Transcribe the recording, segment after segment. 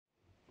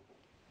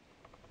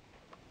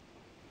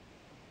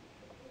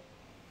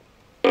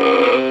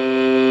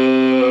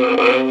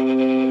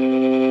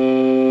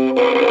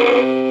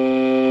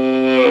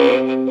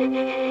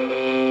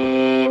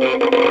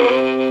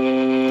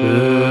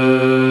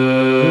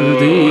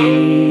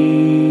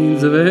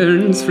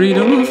his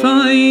freedom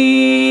fight,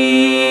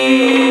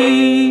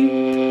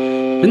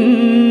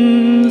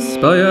 inspire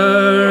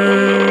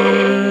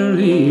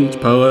each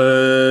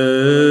poet's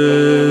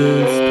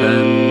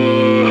pen.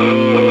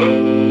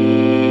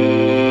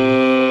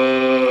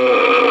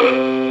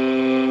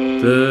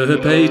 The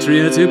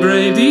patriots who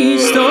braved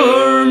each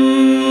storm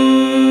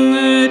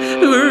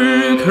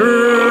were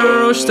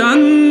crushed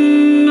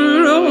and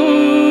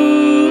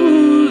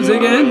rose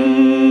again.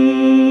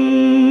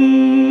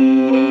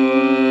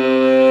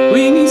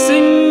 We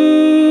sing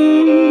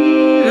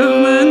of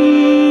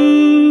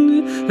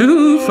men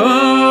who fought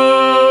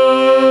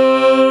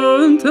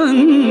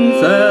and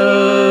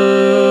fell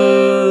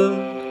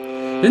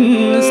in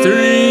the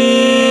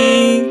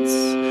streets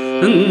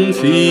and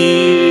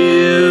fields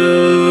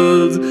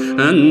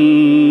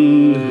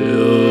and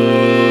hills,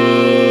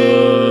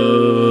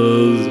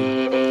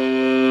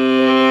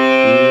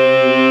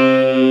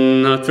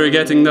 not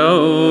forgetting those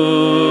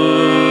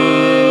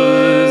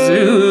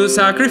who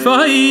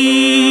sacrificed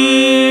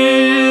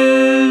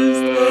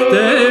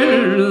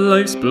their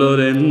life's blood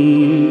in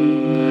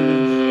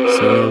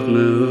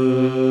Saltmills.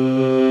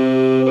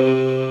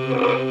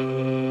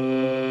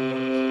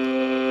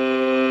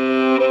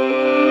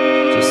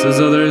 Just as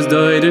others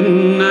died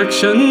in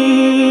action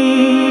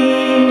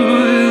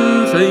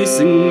while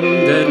facing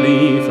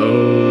deadly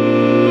foes,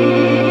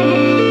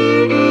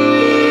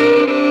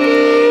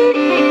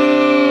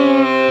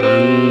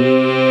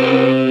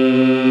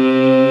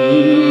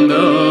 and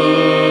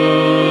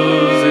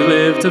those who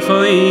live to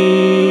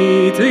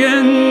fight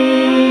again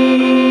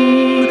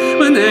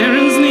when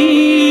errands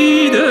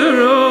need a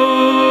rose.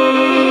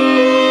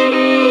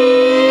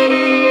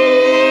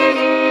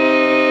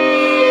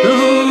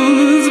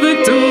 Those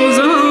victims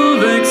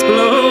of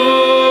explosion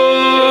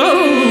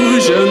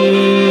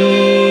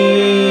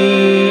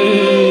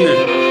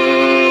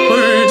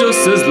were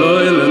just as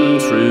loyal and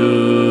true.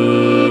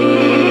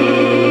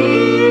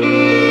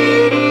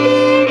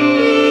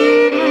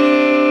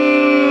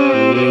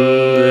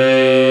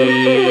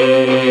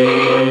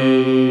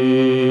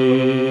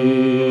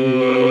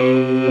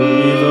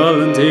 They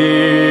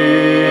volunteered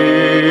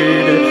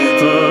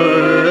for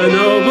a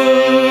noble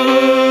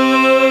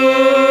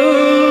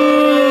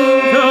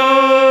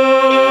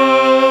cause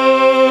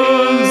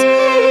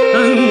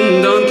and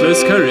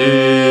dauntless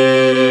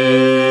courage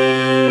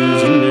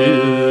knew.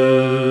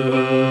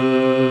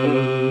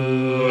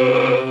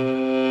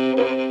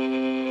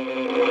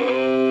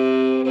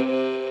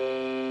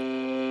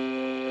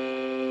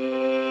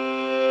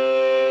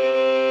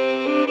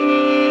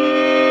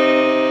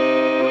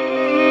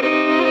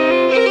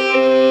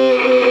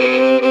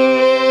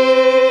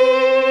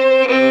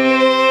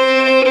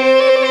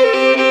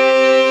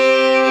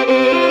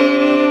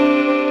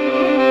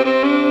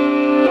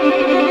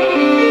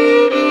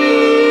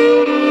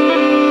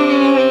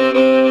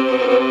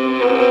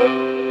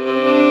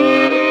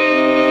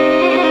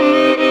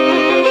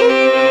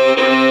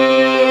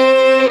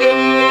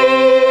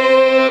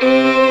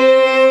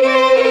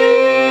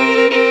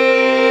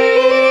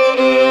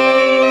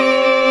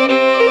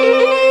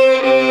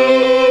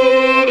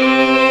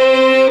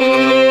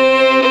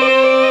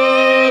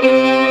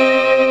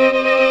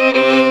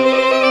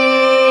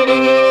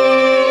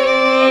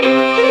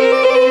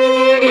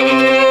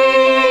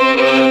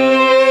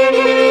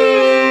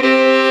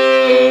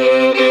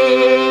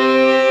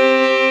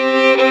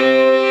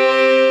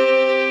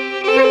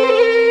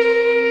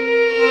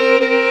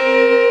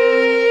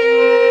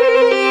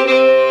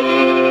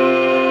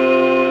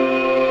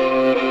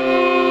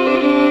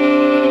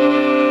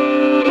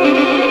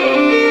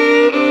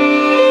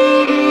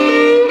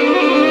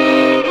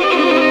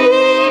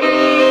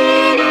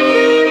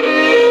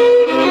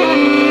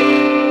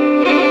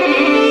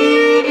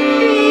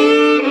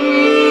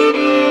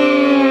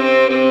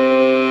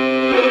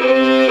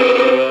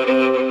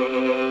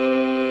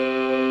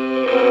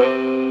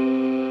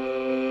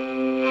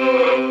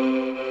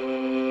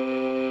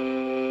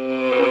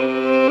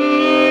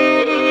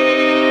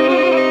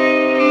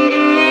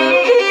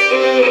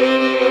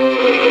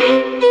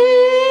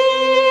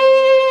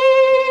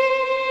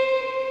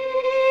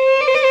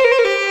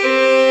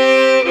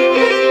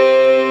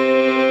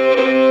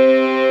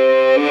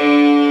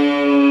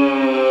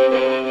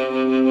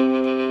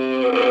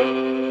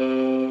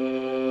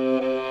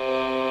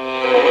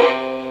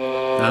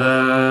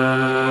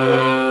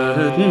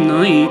 That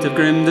night of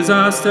grim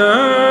disaster,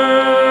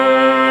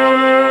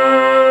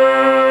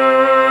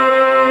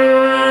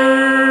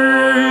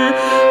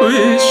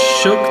 which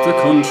shook the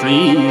countryside,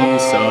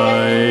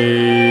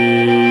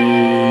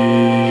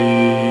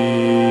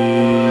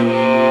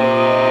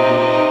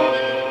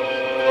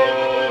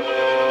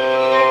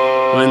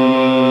 when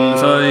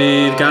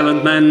 5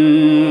 gallant men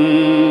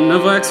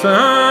of Wexford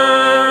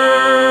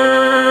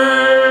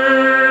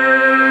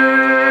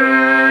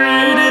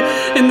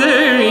in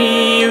their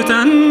youth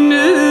and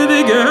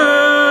vigour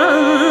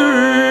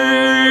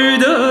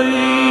died.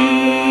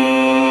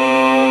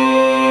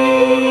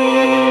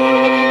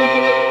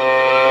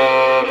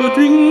 But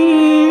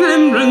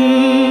remembrance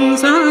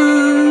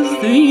as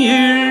the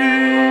years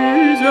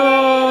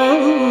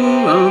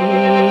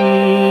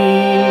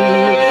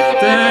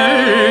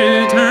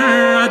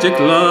tragic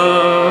love.